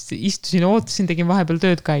lihtsalt istusin, ootasin, tegin vahepeal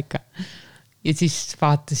tööd ka ikka. Ja siis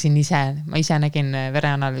vaatasin ma ise nägin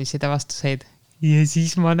vereanalüüside vastuseid. Ja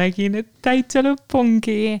siis ma nägin, et täitsa lõpp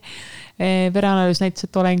ongi. Vereanalüüs näitas,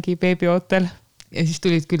 et olengi beebi ootel. Ja siis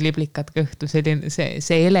tulid küll liblikad kõhtu,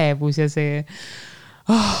 see elevus ja see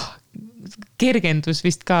kergendus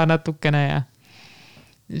vist ka natukene ja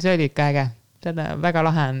see oli ikka äge. Seda väga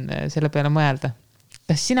lahe on selle peale mõelda.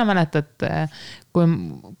 Kas sina mäletad,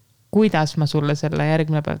 kuidas ma sulle selle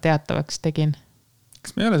järgmine päev teatavaks tegin?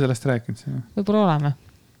 Kas me ei ole sellest rääkinud siin? Võib-olla oleme.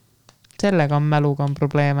 Sellega on mäluga on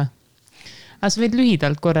probleeme. Aga sa võid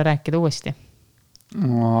lühidalt korra rääkida uuesti.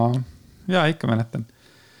 Jaa, ikka mäletan.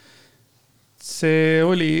 See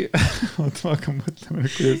oli, oota ma hakkan mõtlema,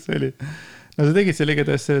 kuidas see oli. No sa tegid selle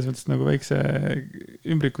igatahes selles mõttes nagu väikse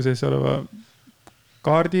ümbriku sees oleva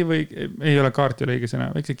kaardi või, ei ole kaarti ole õige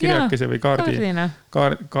sõna, väikse kirjakese või kaardi.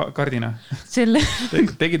 Kaardina. Selle.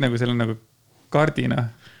 Tegid nagu selle nagu kaardina.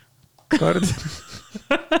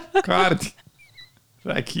 Kaardi.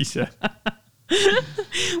 Räägi ise.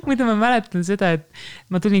 Muidu ma mäletan seda, et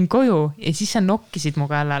ma tulin koju ja siis sa nokkisid mu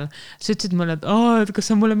kallal. Sa ütlesid mulle, et kas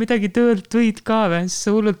sa mulle midagi töölt võid ka või? Siis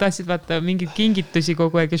sa hullult tahtsid vaata mingid kingitusi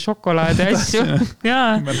kogu aeg ja šokolaade asju.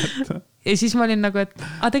 Ja siis ma olin nagu, et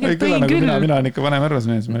tegelikult tõin nagu küll. Mina on ikka vanem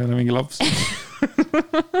arvasmees, ma ei ole mingi laps.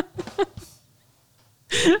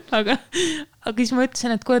 aga siis ma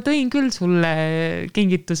ütlesin, et kuule tõin küll sulle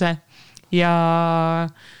kingituse ja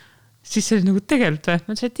siis see oli nagu tegelikult või?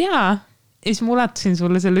 Ma ütlesin, et jaa. Ja siis ma ulatasin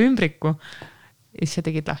sulle selle ümbriku ja siis sa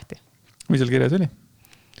tegid lahti. Mis seal kirjas oli?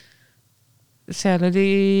 Seal oli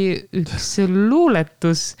üks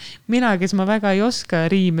luuletus. Mina, kes ma väga ei oska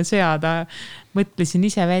riime seada, mõtlesin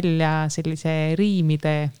ise välja sellise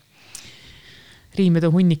riimide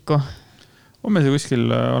hunniku. On meil see kuskil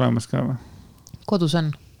olemas ka või? Kodus on.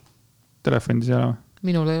 Telefonis ei ole?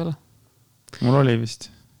 Minul ei ole. Mul oli vist.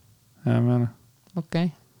 Ja ma ei ole. Okei.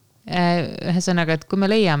 Ühesõnaga, et kui me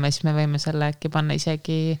leiame, siis me võime selle äkki panna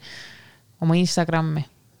isegi oma Instagrami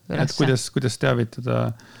üles. Et kuidas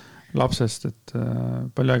teavitada lapsest, et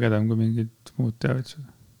palju ägedam kui mingid muud teavitused.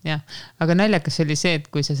 Jah, aga naljakas oli see, et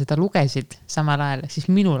kui sa seda lugesid samal ajal, siis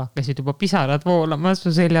minul hakkasid juba pisarad voolama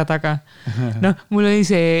su selja taga. Mul oli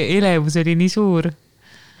see elevus oli nii suur.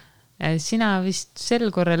 Sina vist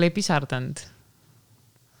sel korral ei pisardanud.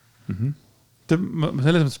 Ma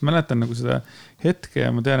selles mõttes mäletan nagu seda hetke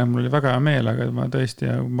ja ma tean, et mul oli väga hea meel, aga ma tõesti,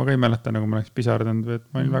 ma ka ei mäleta, nagu ma oleks pisardanud või et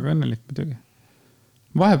ma olin väga õnnelik muidugi.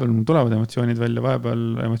 Vahepeal mul tulevad emotsioonid välja, vahepeal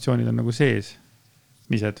emotsioonid on nagu sees.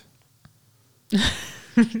 Mised?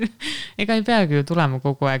 Ega ei peagi ju tulema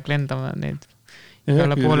kogu aeg lendama neid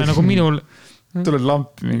poole nagu minul. Tuled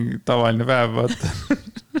lamp mingi tavaline päev, vaata.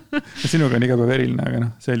 Sinuga on iga päev eriline,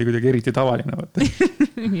 aga see oli kuidagi eriti tavaline, vaata.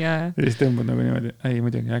 Ja siis tõmbud nagu niimoodi, ei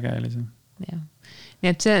muidugi äge oli see. Ja. Nii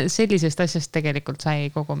et sellisest asjast tegelikult sai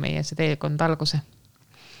kogu meie see teekond alguse.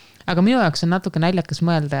 Aga minu jaoks on natuke naljakas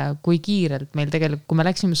mõelda, kui kiirelt meil tegelikult, kui me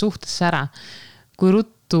läksime suhtesse ära, kui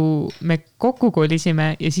ruttu me kokku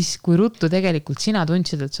kolisime ja siis kui ruttu tegelikult sina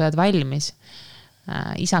tundsid, et sa oled valmis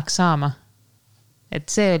isaks saama. Et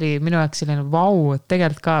see oli minu jaoks selline vau, et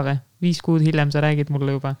tegelikult ka või 5 kuud hiljem sa räägid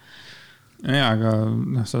mulle juba. Ja, aga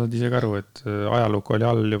sa saad ise ka aru, et ajalugu oli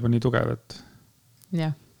all juba nii tugev, et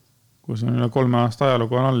jah. Kus on üle 3 aasta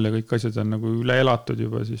ajalugu on all ja kõik asjad on nagu üle elatud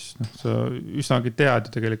juba, siis sa üsnagi tead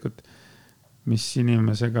ju tegelikult, mis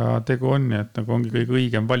inimesega tegu on ja et nagu ongi kõige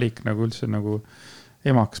õigem valik nagu üldse nagu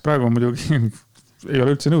emaks. Praegu on muidugi ei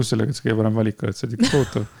ole üldse nõus sellega, et see kõige parem valik on, et see on ikka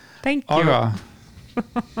tohutu.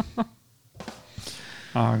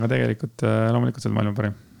 Aga tegelikult loomulikult see on maailma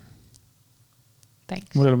parim.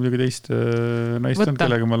 Mul ei ole muidugi teist naist on,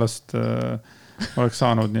 kellega ma last oleks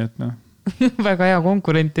saanud, nii et väga hea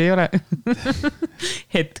konkurenti ei ole.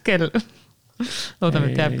 Hetkel.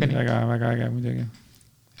 Loodame, et jääb ka nii. Väga äge muidugi.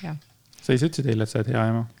 Ja. Sa ise ütlesid eile, et sa oled hea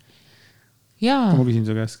ema. Jaa. Ma küsin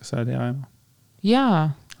su käest, kas sa oled hea ema? Jaa.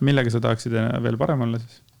 Millega sa tahaksid veel parem olla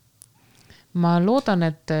siis? Ma loodan,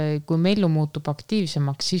 et kui Mellu muutub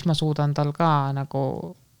aktiivsemaks, siis ma suudan tal ka nagu,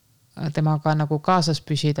 temaga nagu kaasas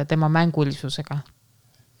püsida tema mängulisusega.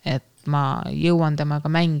 Et ma jõuan temaga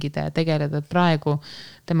mängida ja tegeleda praegu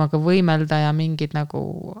temaga võimelda ja mingid nagu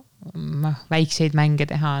väikseid mänge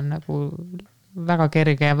teha on nagu väga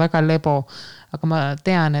kerge ja väga lebo. Aga ma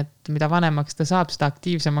tean, et mida vanemaks ta saab, seda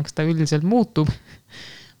aktiivsemaks ta üldiselt muutub.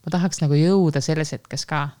 Ma tahaks nagu jõuda selles hetkes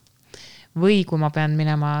ka. Või kui ma pean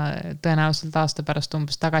minema tõenäoliselt aasta pärast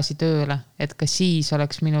umbes tagasi tööle, et ka siis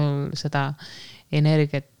oleks minul seda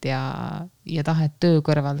energiat ja tahet töö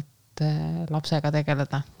kõrvalt lapsega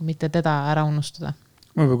tegeleda, mitte teda ära unustada.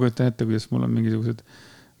 Ma juba kujutan ette, kuidas mul on mingisugused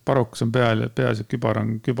parukus on peal ja peas ja kübar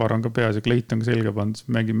on ka peas ja kleit on ka selga pandud, siis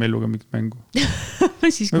mängin Melluga mingit mängu.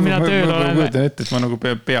 Siis kui mina tööl olen. Ma kujutan ette, et ma nagu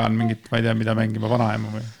pean mingit, ma ei tea, mida mängima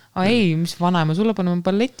vanaema või. Ei, mis vanaema, sulle paneme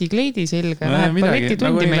balletikleidi selga.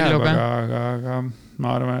 Balletitundi Melluga. Aga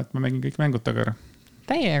ma arvan, et ma mängin kõik mängud taga ära.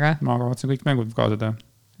 Täiega? Ma kavatsen kõik mängud kaasa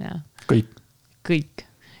teha. Kõik.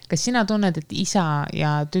 Kas sina tunned, et isa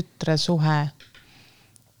ja tütre suhe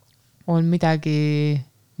on midagi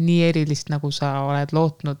nii erilist, nagu sa oled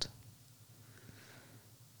lootnud?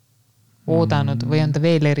 Oodanud või on ta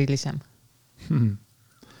veel erilisem?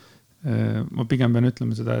 ma pigem pean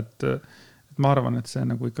ütlema seda, et ma arvan, et see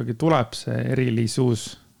nagu ikkagi tuleb see erilisus,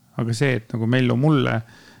 aga see, et nagu Mellu mulle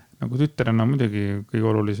nagu tütarena muidugi kõige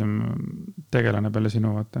olulisem tegelane peale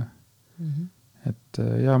sinu, vaata. Et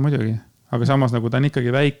jaa, muidugi. Aga samas nagu ta on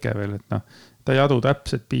ikkagi väike veel, et noh, ta ei adu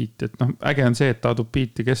täpset biiti, et noh, äge on see, et ta adub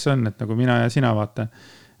biiti, kes on, et nagu mina ja sina, vaata.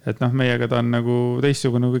 Et noh, meiega ta on nagu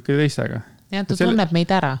teistsugune nagu kõikide teistega. Ja ta tunneb meid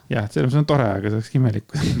ära. Jah, selles on tore, aga see oleks imelik,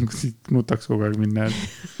 kui siit nutaks kogu aeg minna.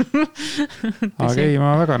 Aga ei,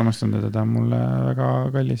 ma väga armastan teda, ta on mulle väga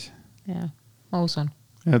kallis. Jah, ma usun.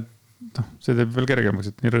 Ja noh, see teeb veel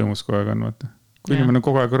kergemaks, et nii rõõmus kogu aeg on, vaata. Kui inimene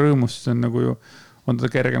kogu aeg rõõmus, siis on nagu ju, on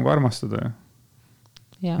teda kergem kui armastada.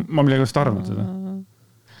 Ja. Ma millega just arvan seda.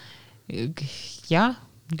 Jah,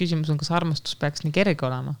 küsimus on, kas armastus peaks nii kerge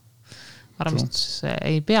olema. Armastus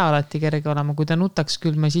ei pea alati kerge olema, kui ta nutaks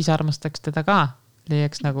küll, me siis armastaks teda ka.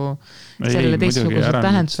 Leiaks nagu sellele teistsugused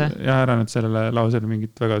tähenduse. Ja ära nüüd sellele lausele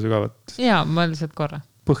mingit väga sügavat. Ja, ma lihtsalt korra.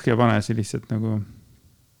 Põhja panesi lihtsalt nagu,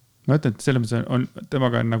 ma ütlen, et selles mõttes on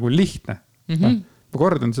temaga on nagu lihtne. Ma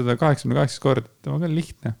kordan seda 88 kord, et temaga on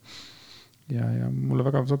lihtne. Ja mulle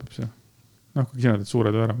väga sobib see. Noh, kui sina teed suure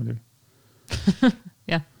töö ära muidugi.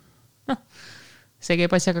 Jah. See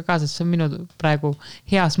käib asjaga kaasas, see on minu praegu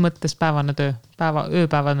heas mõttes päevane töö,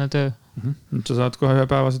 ööpäevane töö. Nüüd sa saad kohe ühe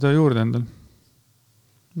päevase töö juurde endal.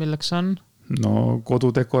 Milleks on? No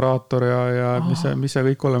kodudekoraator ja mis sa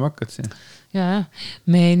kõik olema hakkad siin. Ja,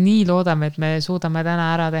 me nii loodame, et me suudame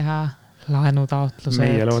täna ära teha laenutaotlused.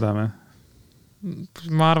 Meie loodame.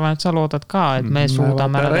 Ma arvan, et sa loodad ka, et me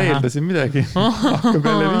suudame ära teha. Eeldasin midagi. Hakkab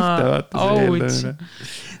jälle vihta, vaata see eeldamine.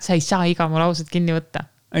 Sa ei saa iga mu lauset kinni võtta.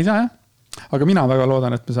 Ei saa, jah. Aga mina väga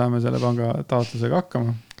loodan, et me saame selle panga taotlusega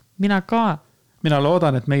hakkama. Mina ka. Mina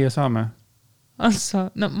loodan, et meie saame.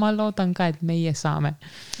 No ma loodan ka, et meie saame.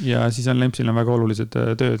 Ja siis on Lempsil on väga olulised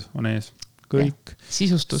tööd on ees. Kõik.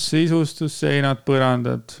 Sisustus, seinad,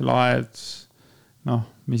 põrandad, laed, noh,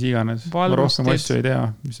 mis iganes. Ma rohkem asju ei tea,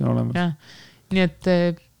 mis on olemas. Ja. Nii et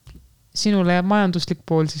sinule jääb majanduslik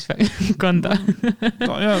pool siis kanda.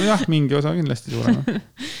 Jah, mingi osa kindlasti suurema.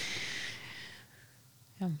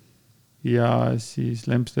 Ja siis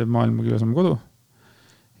Lemps teeb maailma kõige osama kodu.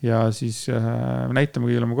 Ja siis näitame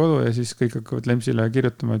kõige oma kodu ja siis kõik hakkavad Lempsile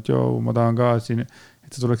kirjutama, et joo, ma tahan ka siin,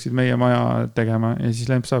 et sa tuleksid meie maja tegema ja siis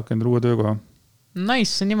Lemps saabki endale uue töökoha.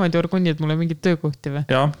 Nice, see niimoodi orgunnid mulle mingid töökohti või?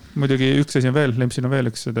 Jaa, muidugi üks asi on veel, Lempsil on veel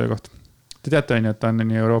üks töökoht. Te teate on ju, et ta on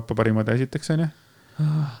nii Euroopa parimad esiteks on ju?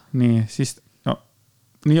 Nii, siis, no,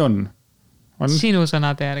 nii on. Sinu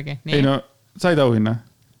sõnade järgi. Nii. Ei no, said auhinna.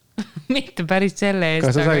 Mitte päris selle eest.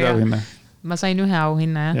 Kas sa said auhinna? Ma sain ühe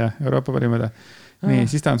auhinna, jah. Jah, Euroopa parimad. Nii,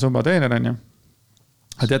 siis ta on Zumba treener on ju.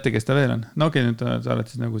 Aga teate, kes ta veel on? No okei, nüüd sa oled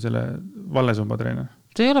siis nagu selle vale Zumba treener.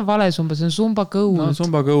 See ei ole vale Zumba, see on Zumba Gold. No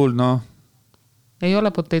Zumba Gold, no. Ei ole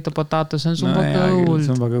potato, see on Zumba Gold.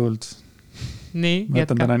 Zumba Gold. Nii, ma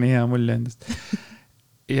võtan täna nii hea mulje endast.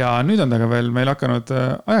 Ja nüüd on ta ka veel meil hakanud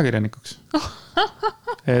ajakirjanikuks.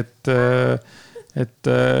 Et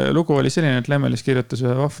lugu oli selline, et Lemmelis kirjutas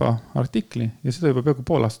ühe vahva artikli ja seda juba peaaegu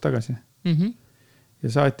pool aastat tagasi.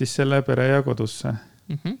 Ja saatis selle Pere ja kodusse.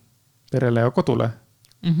 Perele ja kodule.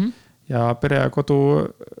 Ja Pere ja kodu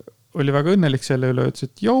oli väga õnnelik selle üle, ütles,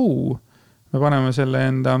 et jou, me paneme selle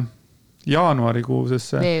enda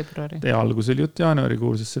jaanuarikuusesse. Veebruari. Ja algus oli jutt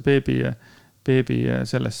jaanuarikuusesse beebi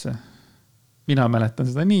sellesse. Mina mäletan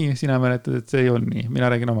seda nii, sina mäletad, et see ei olnud nii.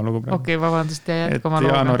 Mina räägin oma lugu praegu. Okei, vabandust ja jätku oma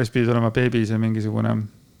lugu. Jaanuaris pidi olema beebi see mingisugune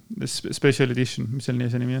special edition, mis seal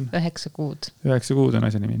nii see nimi on? 9 kuud. 9 kuud on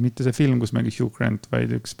asja nimi, mitte see film, kus mängis Hugh Grant,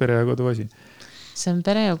 vaid üks Pere ja kodu asi. See on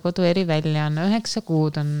Pere ja kodu eriväljaanne. 9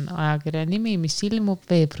 kuud on ajakirja nimi, mis ilmub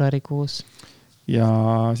veebruarikuus. Ja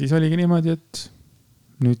siis oligi niimoodi, et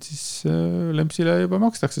nüüd siis Lempsile juba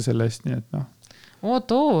makstakse selle eest, nii et noh.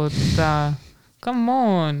 Oota. Come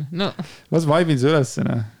on. No. Las vaibin see üles,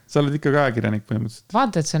 sa oled ikka ka ajakirjanik põhimõtteliselt.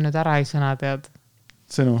 Vaata, et sa nüüd ära ei sõna tead.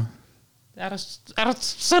 Sõnu. Ära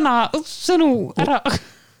sõnu, ära.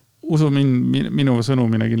 Usu minu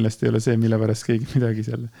sõnumine kindlasti ei ole see, mille pärast keegi midagi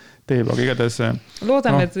seal teeb, aga igatahes.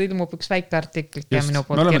 Loodame, et ilmub üks väike artiklik ja minu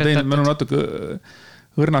poolt kirjutatud. Me oleme natuke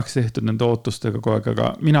õrnaks tehtud nende ootustega kogu aeg, aga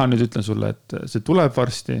mina nüüd ütlen sulle, et see tuleb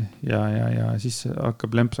varsti ja siis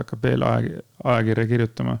Lemps hakkab veel ajakirja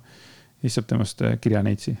kirjutama. Siis saab temast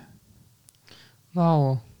kirjaneitsi.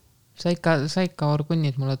 Vau, sa ikka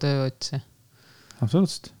orgunnid mulle töö otsi.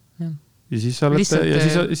 Absoluutselt. Ja siis sa oled...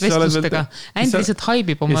 vestlustega. Änd lihtsalt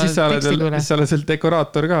haibib oma teksti tule. Siis sa oled veel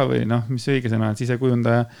dekoraator ka või noh, mis õige sõna,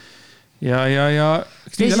 sisekujundaja. Ja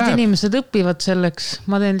teised inimesed õpivad selleks.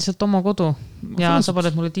 Ma teen lihtsalt oma kodu ja sa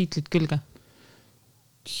paned mulle tiitlid külge.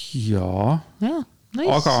 Jaa. Nice.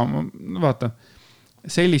 Aga vaata,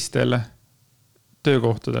 sellistel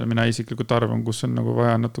töökohtadel mina isiklikult arvan, kus on nagu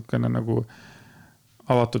vaja natukene nagu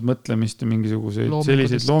avatud mõtlemist ja mingisuguseid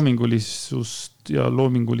selliseid loomingulisust ja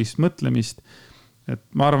loomingulist mõtlemist. Et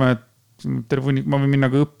ma arvan, et ma võin minna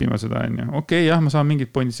ka õppima seda, on ju. Okei, jah, ma saan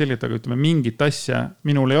mingid pointid selgelt, aga ütleme, mingit asja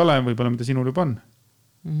minul ei ole, võib-olla mida sinul juba on.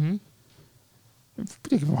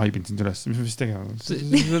 Kuidagi ma haibin sind üles, mis ma vist tegema.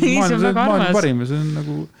 Maailma parim, see on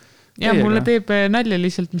nagu... Ja mulle teeb nalja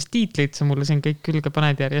lihtsalt, mis tiitleid sa mulle siin kõik külge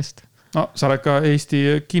paned järjest. No, sa oled ka Eesti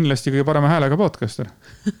kindlasti kõige parema häälega podcaster.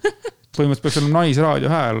 Põhimõtteliselt peaks olema naisraadio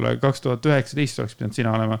hääl, 2019 oleks pidanud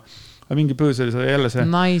sina olema. Aga mingi põhjusel sai jälle see...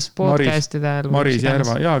 Naispodcastide hääl. Maris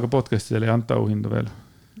Järva, jaa, aga podcastidele ei anta auhindu veel.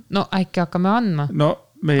 No äkki hakkame andma. No,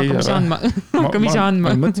 me ei... Hakkame ise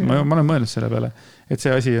andma. Ma olen mõelnud selle peale, et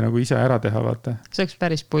see asi nagu ise ära teha, vaata. See oleks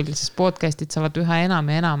päris pull, sest podcastid saavad üha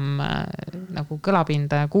enam ja enam nagu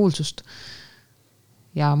kõlapinda ja kuulsust.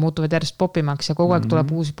 Ja muutuvad järjest popimaks ja kogu aeg tuleb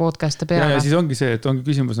uusi podcast'e peale. Ja siis ongi see, et ongi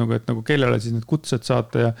küsimus nagu, et nagu kellele siis need kutsed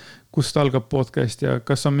saata ja kust algab podcast ja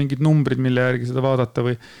kas on mingid numbrid, mille järgi seda vaadata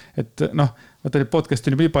või et noh, vaata neid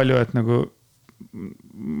podcast on nii palju, et nagu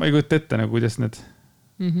ma ei kujuta ette nagu, kuidas need...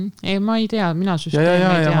 Ei, ma ei tea, mina süsteemi ei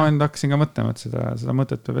tea. Ja ma hakkasin ka mõtlema, et seda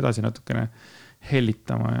mõtet peab edasi natukene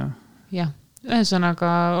hellitama ja... Jah,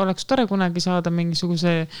 ühesõnaga oleks tore kunagi saada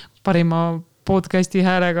mingisuguse parima podcasti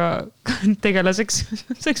häälega tegelaseks.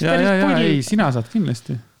 Ja, ei, sina saad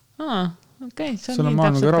kindlasti. Okay, sul on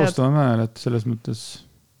maailma ka raustava mäel, et selles mõttes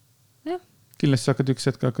kindlasti hakkad üks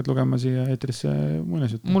hetk hakkad lugema siia eetrisse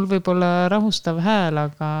mõnesut. Mul võib olla rahustav hääl,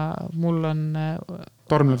 aga mul on...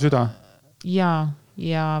 Tormlev süda.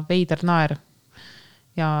 Ja veider naer.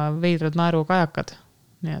 Ja veidrad naerukajakad.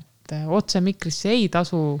 Nii et otse mikrisse ei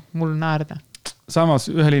tasu mul naerda.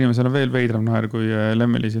 Samas ühel inimesel on veel veidram naer kui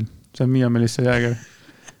Lemmelisil. See on Miia-Melissa Jääger,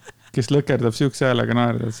 kes lõkerdab siukse häälega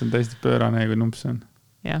naerda, et see on täiesti pöörane, kui numps on.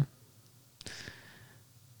 Jah.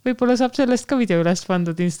 Võib-olla saab sellest ka video üles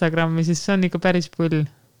pandud Instagrami, siis see on ikka päris pull.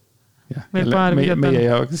 Meie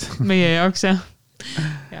jaoks. Meie jaoks, jah.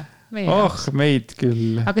 Meid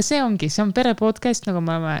küll. Aga see on perepodcast, nagu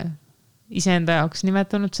me oleme iseenda jaoks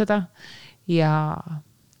nimetanud seda. Ja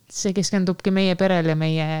see keskendubki meie perel ja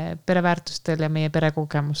meie pereväärtustel ja meie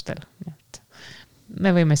perekogemustel.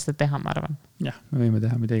 Me võime seda teha, ma arvan. Jah, me võime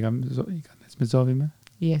teha, mida iganes me soovime.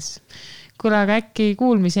 Yes. Kuule, aga äkki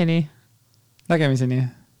kuulmiseni. Nägemiseni.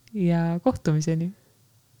 Ja kohtumiseni.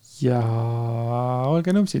 Ja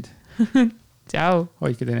olge nõmsid. Tšau.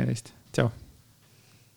 Hoidke teineteist. Tšau.